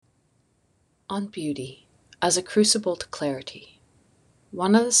On beauty as a crucible to clarity.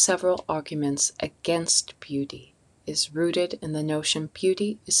 One of the several arguments against beauty is rooted in the notion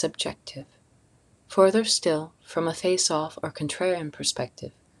beauty is subjective. Further still, from a face-off or contrarian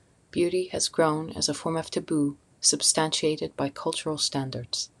perspective, beauty has grown as a form of taboo substantiated by cultural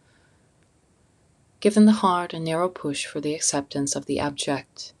standards. Given the hard and narrow push for the acceptance of the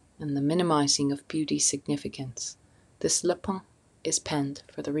abject and the minimizing of beauty's significance, this Le Pen is penned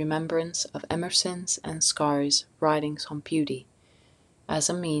for the remembrance of Emerson's and Scarry's writings on beauty as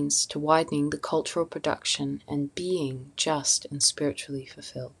a means to widening the cultural production and being just and spiritually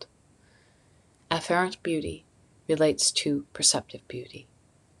fulfilled. Afferent beauty relates to perceptive beauty.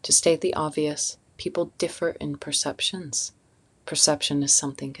 To state the obvious, people differ in perceptions. Perception is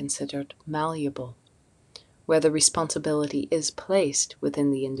something considered malleable, where the responsibility is placed within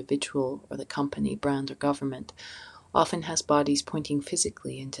the individual or the company, brand, or government, often has bodies pointing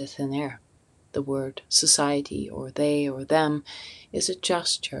physically into thin air. The word society, or they, or them, is a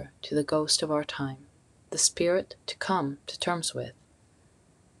gesture to the ghost of our time, the spirit to come to terms with.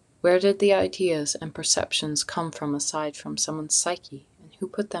 Where did the ideas and perceptions come from aside from someone's psyche, and who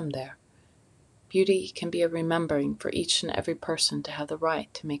put them there? Beauty can be a remembering for each and every person to have the right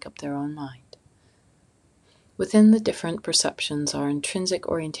to make up their own mind. Within the different perceptions are intrinsic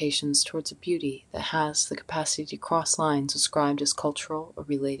orientations towards a beauty that has the capacity to cross lines ascribed as cultural or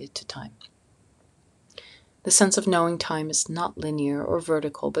related to time. The sense of knowing time is not linear or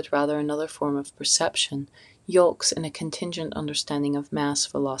vertical, but rather another form of perception, yokes in a contingent understanding of mass,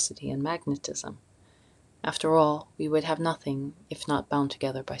 velocity, and magnetism. After all, we would have nothing if not bound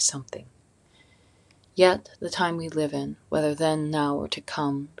together by something. Yet, the time we live in, whether then, now, or to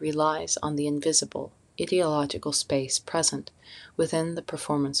come, relies on the invisible, ideological space present within the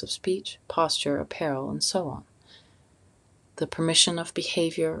performance of speech, posture, apparel, and so on. The permission of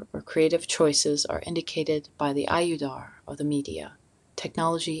behavior or creative choices are indicated by the ayudar of the media,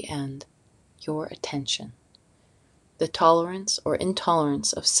 technology, and your attention. The tolerance or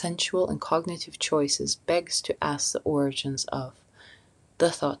intolerance of sensual and cognitive choices begs to ask the origins of the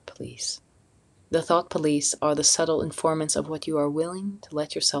thought police. The thought police are the subtle informants of what you are willing to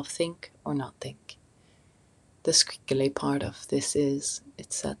let yourself think or not think. The squiggly part of this is,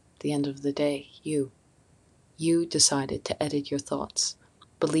 it's at the end of the day, you. You decided to edit your thoughts,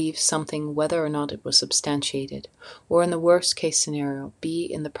 believe something whether or not it was substantiated, or in the worst case scenario, be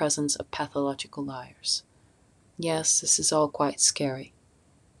in the presence of pathological liars. Yes, this is all quite scary.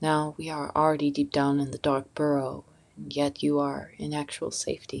 Now we are already deep down in the dark burrow, and yet you are in actual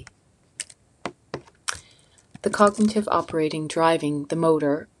safety. The cognitive operating driving the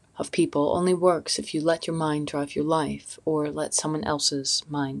motor of people only works if you let your mind drive your life, or let someone else's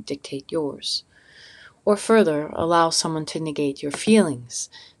mind dictate yours. Or further, allow someone to negate your feelings,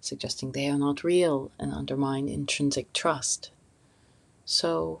 suggesting they are not real and undermine intrinsic trust.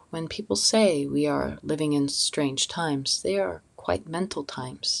 So, when people say we are living in strange times, they are quite mental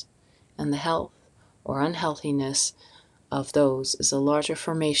times, and the health or unhealthiness of those is a larger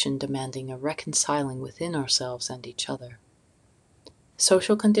formation demanding a reconciling within ourselves and each other.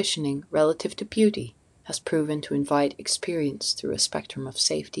 Social conditioning relative to beauty has proven to invite experience through a spectrum of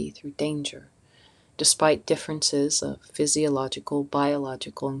safety through danger. Despite differences of physiological,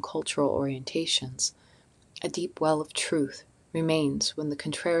 biological, and cultural orientations, a deep well of truth remains when the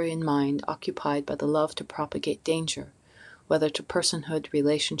contrarian mind occupied by the love to propagate danger, whether to personhood,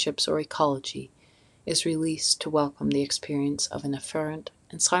 relationships, or ecology, is released to welcome the experience of an afferent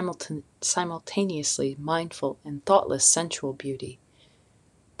and simultaneously mindful and thoughtless sensual beauty.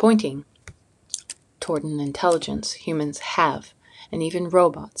 Pointing toward an intelligence humans have, and even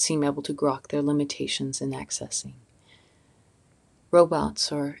robots seem able to grok their limitations in accessing.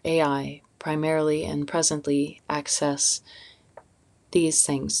 Robots, or AI, primarily and presently access these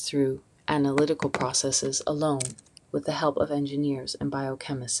things through analytical processes alone, with the help of engineers and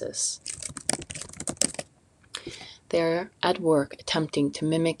biochemists. They're at work attempting to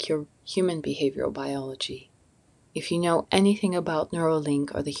mimic your human behavioral biology. If you know anything about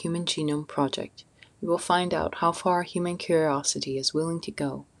Neuralink or the Human Genome Project, you will find out how far human curiosity is willing to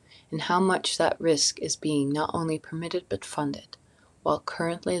go, and how much that risk is being not only permitted but funded, while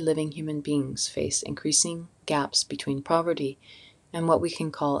currently living human beings face increasing gaps between poverty and what we can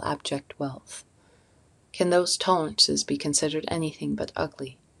call abject wealth. Can those tolerances be considered anything but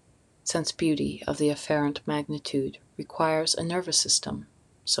ugly, since beauty of the afferent magnitude requires a nervous system,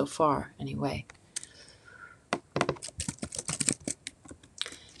 so far anyway?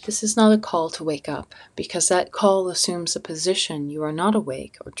 This is not a call to wake up, because that call assumes a position you are not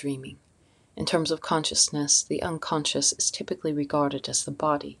awake or dreaming. In terms of consciousness, the unconscious is typically regarded as the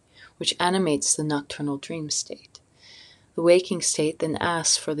body, which animates the nocturnal dream state. The waking state then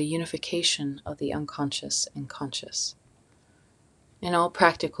asks for the unification of the unconscious and conscious. In all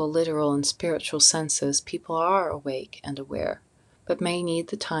practical, literal, and spiritual senses, people are awake and aware, but may need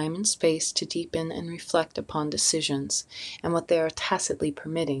the time and space to deepen and reflect upon decisions and what they are tacitly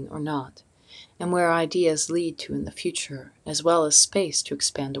permitting or not, and where ideas lead to in the future, as well as space to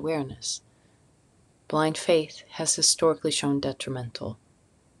expand awareness. Blind faith has historically shown detrimental.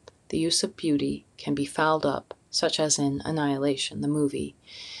 The use of beauty can be fouled up, such as in Annihilation, the movie,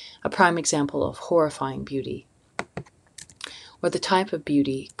 a prime example of horrifying beauty, or the type of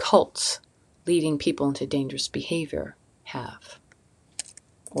beauty cults leading people into dangerous behavior have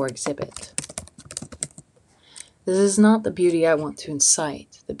or exhibit. This is not the beauty I want to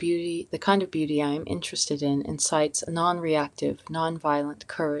incite. The kind of beauty I am interested in incites a non-reactive, non-violent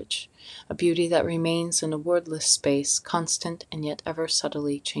courage, a beauty that remains in a wordless space, constant and yet ever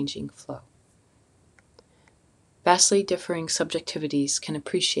subtly changing flow. Vastly differing subjectivities can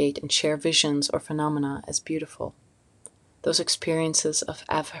appreciate and share visions or phenomena as beautiful. Those experiences of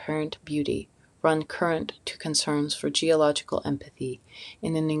afferent beauty run current to concerns for geological empathy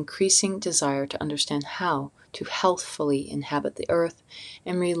in an increasing desire to understand how to healthfully inhabit the earth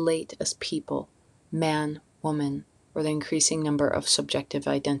and relate as people, man, woman, or the increasing number of subjective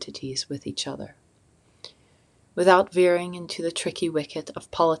identities with each other. Without veering into the tricky wicket of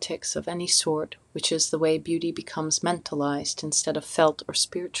politics of any sort, which is the way beauty becomes mentalized instead of felt or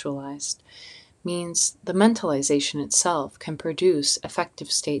spiritualized, means the mentalization itself can produce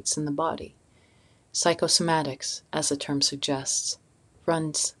affective states in the body. Psychosomatics, as the term suggests,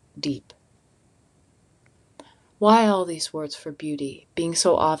 runs deep. Why all these words for beauty, being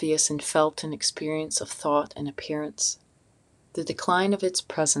so obvious in felt and experience of thought and appearance? The decline of its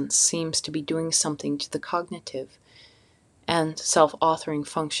presence seems to be doing something to the cognitive and self-authoring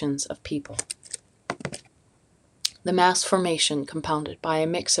functions of people. The mass formation, compounded by a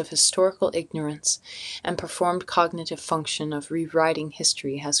mix of historical ignorance and performed cognitive function of rewriting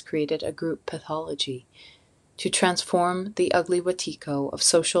history, has created a group pathology. To transform the ugly wetiko of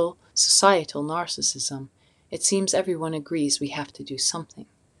societal narcissism, it seems everyone agrees we have to do something.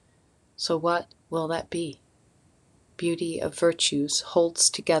 So what will that be? Beauty of virtues holds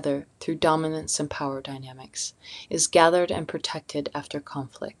together through dominance and power dynamics, is gathered and protected after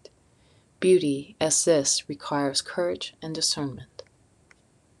conflict. Beauty, as this, requires courage and discernment.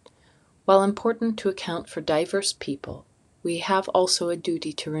 While important to account for diverse people, we have also a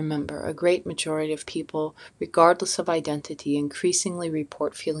duty to remember a great majority of people, regardless of identity, increasingly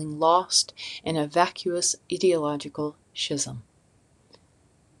report feeling lost in a vacuous ideological schism.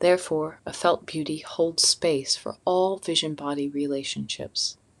 Therefore, a felt beauty holds space for all vision-body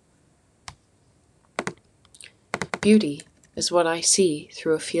relationships. Beauty is what I see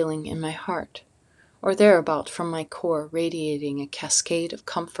through a feeling in my heart, or thereabout from my core, radiating a cascade of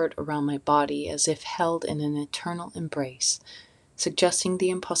comfort around my body as if held in an eternal embrace, suggesting the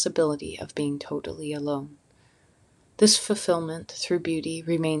impossibility of being totally alone. This fulfillment through beauty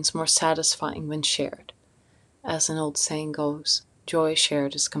remains more satisfying when shared. As an old saying goes, joy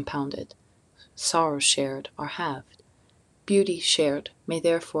shared is compounded, sorrow shared are halved. Beauty shared may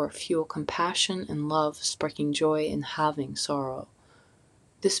therefore fuel compassion and love, sparking joy in halving sorrow.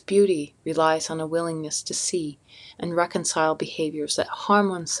 This beauty relies on a willingness to see and reconcile behaviors that harm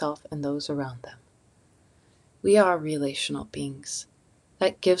oneself and those around them. We are relational beings.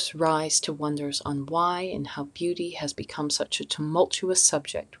 That gives rise to wonders on why and how beauty has become such a tumultuous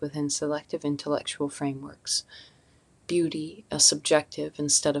subject within selective intellectual frameworks. Beauty, as subjective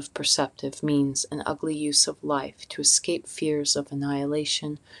instead of perceptive, means an ugly use of life to escape fears of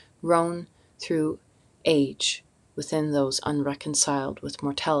annihilation, grown through age within those unreconciled with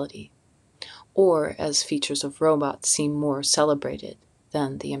mortality, or as features of robots seem more celebrated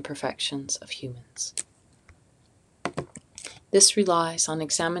than the imperfections of humans. This relies on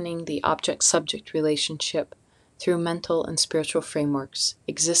examining the object-subject relationship through mental and spiritual frameworks,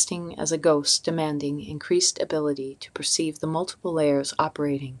 existing as a ghost demanding increased ability to perceive the multiple layers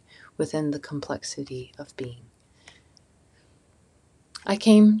operating within the complexity of being. I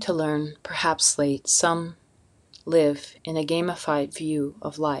came to learn, perhaps late, some live in a gamified view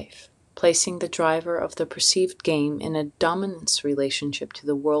of life, placing the driver of the perceived game in a dominance relationship to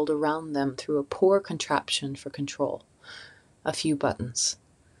the world around them through a poor contraption for control, a few buttons.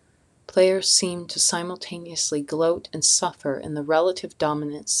 Players seem to simultaneously gloat and suffer in the relative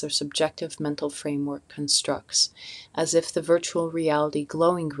dominance their subjective mental framework constructs, as if the virtual reality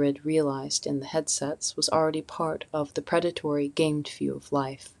glowing grid realized in the headsets was already part of the predatory gamed view of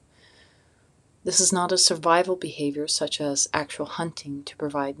life. This is not a survival behavior such as actual hunting to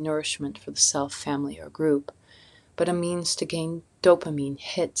provide nourishment for the self, family, or group, but a means to gain dopamine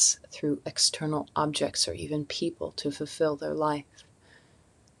hits through external objects or even people to fulfill their life.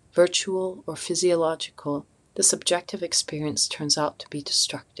 Virtual or physiological, the subjective experience turns out to be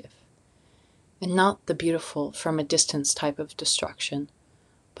destructive. And not the beautiful from a distance type of destruction,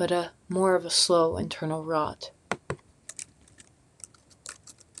 but more of a slow internal rot.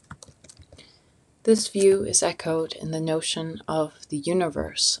 This view is echoed in the notion of the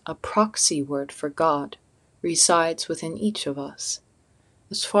universe, a proxy word for God, resides within each of us.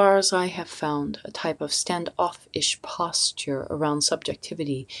 As far as I have found, a type of standoffish posture around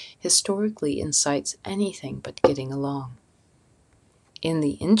subjectivity historically incites anything but getting along. In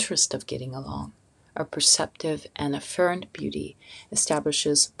the interest of getting along, a perceptive and afferent beauty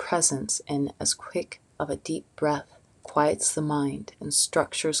establishes presence in as quick of a deep breath, quiets the mind, and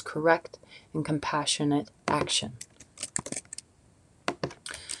structures correct and compassionate action.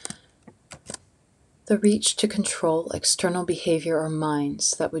 The reach to control external behavior or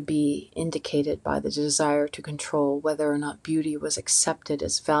minds that would be indicated by the desire to control whether or not beauty was accepted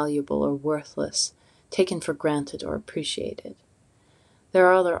as valuable or worthless, taken for granted or appreciated. There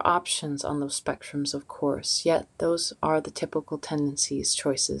are other options on those spectrums, of course, yet those are the typical tendencies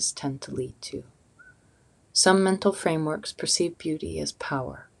choices tend to lead to. Some mental frameworks perceive beauty as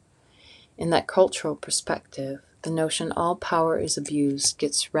power. In that cultural perspective, the notion all power is abused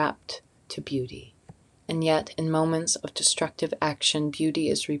gets wrapped to beauty. And yet, in moments of destructive action, beauty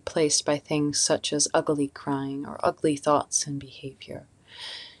is replaced by things such as ugly crying or ugly thoughts and behavior.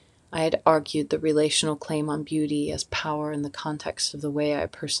 I had argued the relational claim on beauty as power in the context of the way I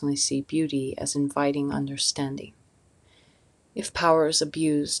personally see beauty as inviting understanding. If power is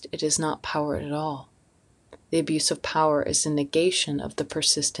abused, it is not power at all. The abuse of power is the negation of the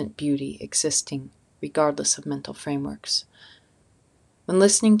persistent beauty existing, regardless of mental frameworks. When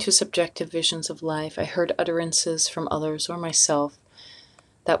listening to subjective visions of life, I heard utterances from others or myself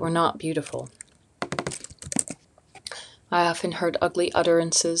that were not beautiful. I often heard ugly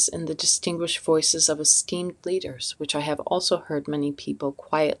utterances in the distinguished voices of esteemed leaders, which I have also heard many people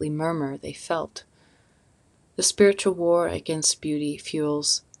quietly murmur they felt. The spiritual war against beauty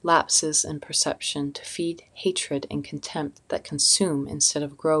fuels lapses in perception to feed hatred and contempt that consume instead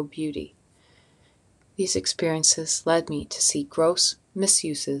of grow beauty. These experiences led me to see gross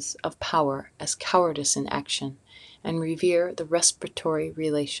misuses of power as cowardice in action and revere the respiratory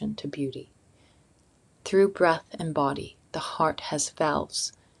relation to beauty. Through breath and body, the heart has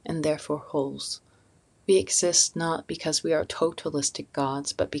valves and therefore holes. We exist not because we are totalistic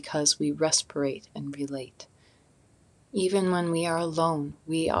gods, but because we respirate and relate. Even when we are alone,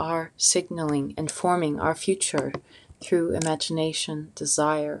 we are signaling and forming our future through imagination,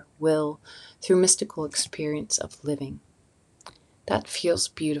 desire, will, through mystical experience of living. That feels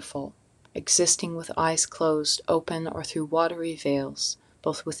beautiful, existing with eyes closed, open, or through watery veils,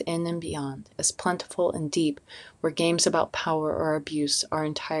 both within and beyond, as plentiful and deep, where games about power or abuse are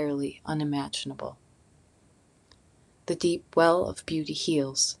entirely unimaginable. The deep well of beauty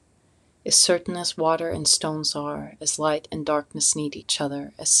heals, as certain as water and stones are, as light and darkness need each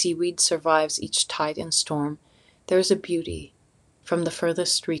other, as seaweed survives each tide and storm, there is a beauty from the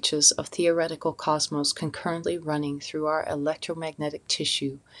furthest reaches of theoretical cosmos concurrently running through our electromagnetic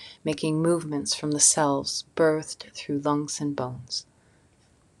tissue, making movements from the cells birthed through lungs and bones.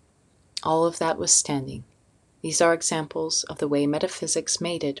 All of that was standing. These are examples of the way metaphysics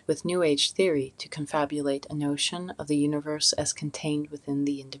mated with New Age theory to confabulate a notion of the universe as contained within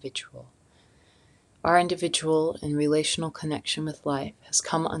the individual. Our individual and relational connection with life has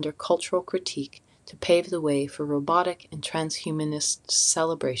come under cultural critique to pave the way for robotic and transhumanist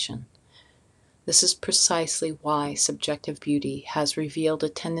celebration. This is precisely why subjective beauty has revealed a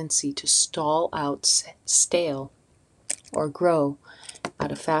tendency to stall out, stale, or grow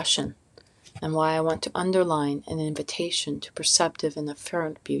out of fashion, and why I want to underline an invitation to perceptive and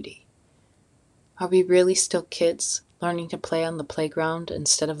afferent beauty. Are we really still kids, learning to play on the playground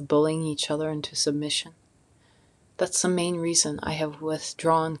instead of bullying each other into submission? That's the main reason I have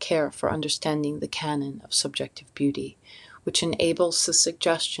withdrawn care for understanding the canon of subjective beauty, which enables the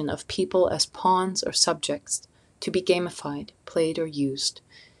suggestion of people as pawns or subjects to be gamified, played, or used.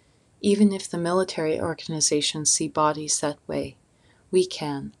 Even if the military organizations see bodies that way, we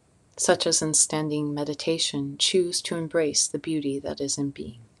can, such as in standing meditation, choose to embrace the beauty that is in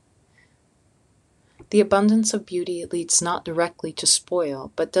being. The abundance of beauty leads not directly to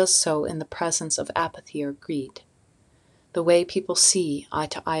spoil, but does so in the presence of apathy or greed. The way people see, eye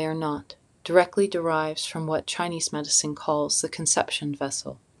to eye or not, directly derives from what Chinese medicine calls the conception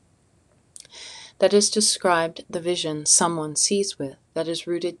vessel. That is described the vision someone sees with that is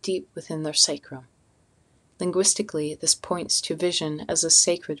rooted deep within their sacrum. Linguistically, this points to vision as a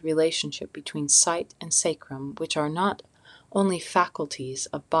sacred relationship between sight and sacrum, which are not only faculties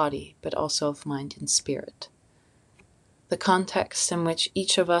of body, but also of mind and spirit. The context in which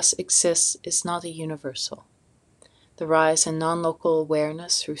each of us exists is not a universal. The rise in non-local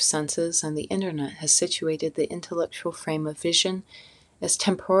awareness through senses and the internet has situated the intellectual frame of vision as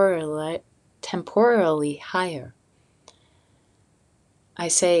temporarily higher. I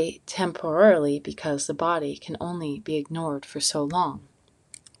say temporarily because the body can only be ignored for so long.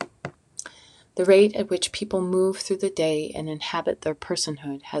 The rate at which people move through the day and inhabit their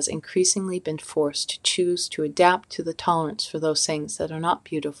personhood has increasingly been forced to choose to adapt to the tolerance for those things that are not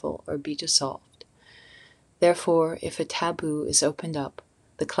beautiful or be dissolved. Therefore, if a taboo is opened up,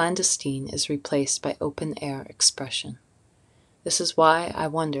 the clandestine is replaced by open-air expression. This is why I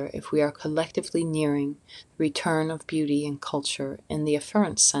wonder if we are collectively nearing the return of beauty and culture in the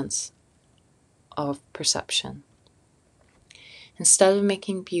afferent sense of perception. Instead of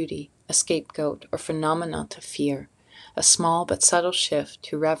making beauty a scapegoat or phenomena to fear, a small but subtle shift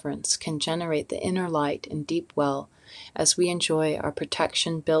to reverence can generate the inner light and deep well as we enjoy our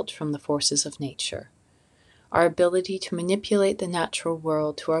protection built from the forces of nature. Our ability to manipulate the natural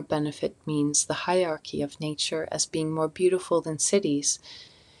world to our benefit means the hierarchy of nature as being more beautiful than cities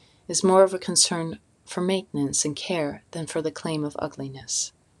is more of a concern for maintenance and care than for the claim of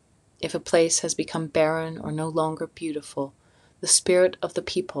ugliness. If a place has become barren or no longer beautiful, the spirit of the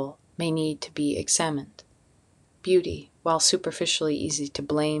people may need to be examined. Beauty, while superficially easy to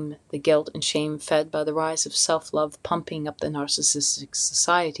blame, the guilt and shame fed by the rise of self-love pumping up the narcissistic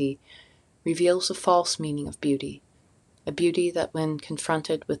society, reveals a false meaning of beauty, a beauty that when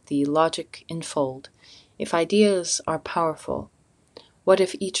confronted with the logic infold, if ideas are powerful, what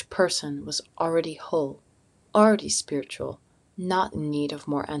if each person was already whole, already spiritual, not in need of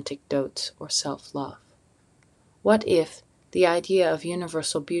more anecdotes or self-love? What if the idea of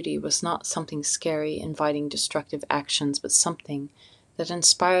universal beauty was not something scary, inviting destructive actions, but something that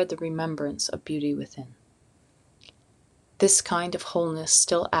inspired the remembrance of beauty within? This kind of wholeness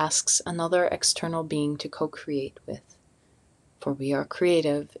still asks another external being to co-create with, for we are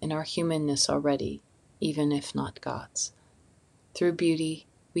creative in our humanness already, even if not gods. Through beauty,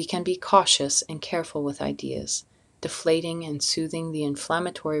 we can be cautious and careful with ideas, deflating and soothing the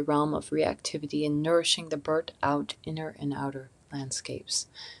inflammatory realm of reactivity and nourishing the burnt-out inner and outer landscapes.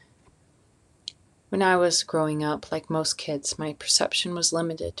 When I was growing up, like most kids, my perception was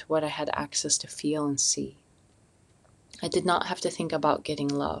limited to what I had access to feel and see. I did not have to think about getting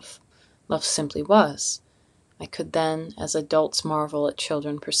love. Love simply was. I could then, as adults marvel at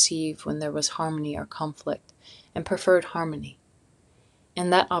children, perceive when there was harmony or conflict, and preferred harmony.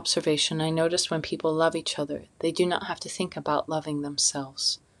 In that observation, I noticed when people love each other, they do not have to think about loving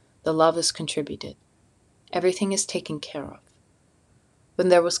themselves. The love is contributed. Everything is taken care of. When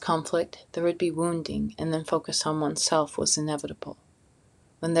there was conflict, there would be wounding, and then focus on oneself was inevitable.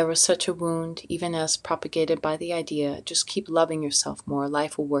 When there was such a wound, even as propagated by the idea, just keep loving yourself more,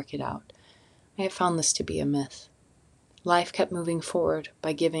 life will work it out, I have found this to be a myth. Life kept moving forward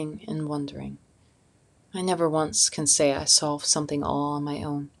by giving and wondering. I never once can say I solved something all on my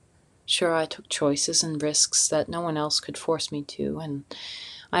own. Sure, I took choices and risks that no one else could force me to, and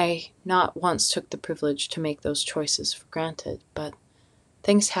I not once took the privilege to make those choices for granted, but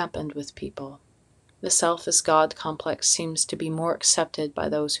things happened with people. The self as God complex seems to be more accepted by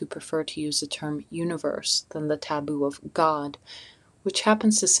those who prefer to use the term universe than the taboo of God, which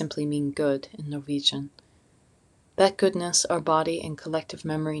happens to simply mean good in Norwegian. That goodness our body and collective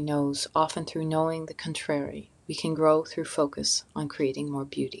memory knows, often through knowing the contrary, we can grow through focus on creating more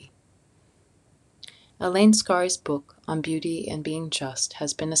beauty. Elaine Scarry's book on beauty and being just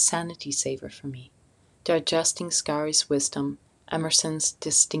has been a sanity saver for me, digesting Scarry's wisdom, Emerson's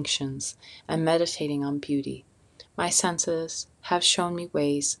distinctions, and meditating on beauty. My senses have shown me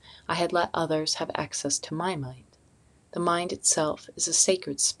ways I had let others have access to my mind. The mind itself is a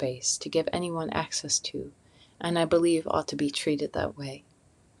sacred space to give anyone access to, and I believe ought to be treated that way.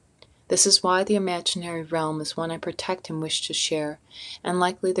 This is why the imaginary realm is one I protect and wish to share, and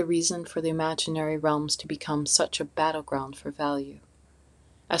likely the reason for the imaginary realms to become such a battleground for value.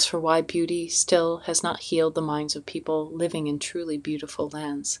 As for why beauty still has not healed the minds of people living in truly beautiful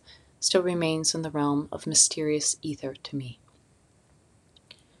lands, still remains in the realm of mysterious ether to me.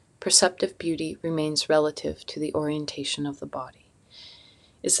 Perceptive beauty remains relative to the orientation of the body.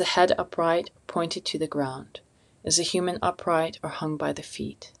 Is the head upright or pointed to the ground? Is a human upright or hung by the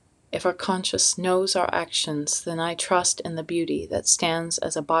feet? If our conscience knows our actions, then I trust in the beauty that stands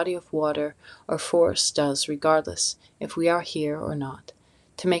as a body of water or force does regardless if we are here or not,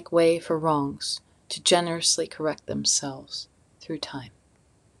 to make way for wrongs, to generously correct themselves through time.